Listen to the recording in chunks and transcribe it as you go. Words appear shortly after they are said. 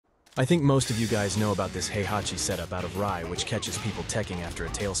I think most of you guys know about this Heihachi setup out of Rai, which catches people teching after a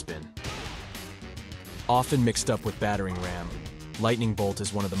tailspin. Often mixed up with battering ram, lightning bolt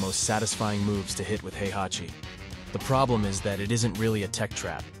is one of the most satisfying moves to hit with Heihachi. The problem is that it isn't really a tech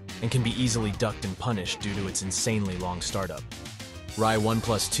trap, and can be easily ducked and punished due to its insanely long startup. Rai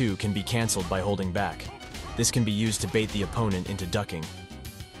 1+2 can be cancelled by holding back. This can be used to bait the opponent into ducking.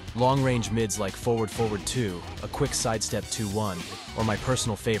 Long-range mids like forward 2, a quick sidestep 2-1, or my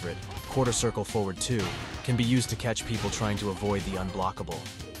personal favorite, quarter circle forward 2, can be used to catch people trying to avoid the unblockable.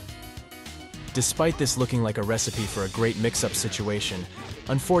 Despite this looking like a recipe for a great mix-up situation,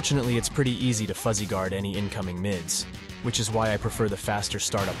 unfortunately it's pretty easy to fuzzy guard any incoming mids, which is why I prefer the faster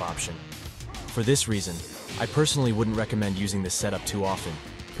startup option. For this reason, I personally wouldn't recommend using this setup too often,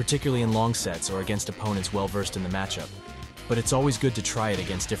 particularly in long sets or against opponents well-versed in the matchup. But it's always good to try it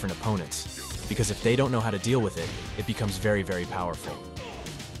against different opponents, because if they don't know how to deal with it, it becomes very, very powerful.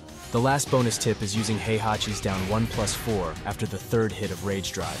 The last bonus tip is using Heihachi's down 1+4 after the third hit of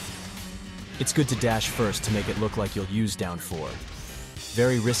Rage Drive. It's good to dash first to make it look like you'll use down 4.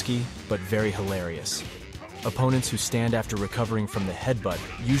 Very risky, but very hilarious. Opponents who stand after recovering from the headbutt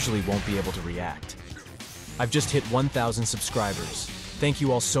usually won't be able to react. I've just hit 1,000 subscribers. Thank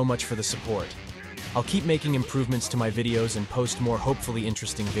you all so much for the support. I'll keep making improvements to my videos and post more hopefully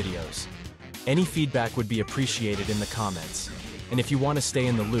interesting videos. Any feedback would be appreciated in the comments. And if you want to stay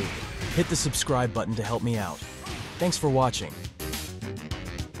in the loop, hit the subscribe button to help me out. Thanks for watching.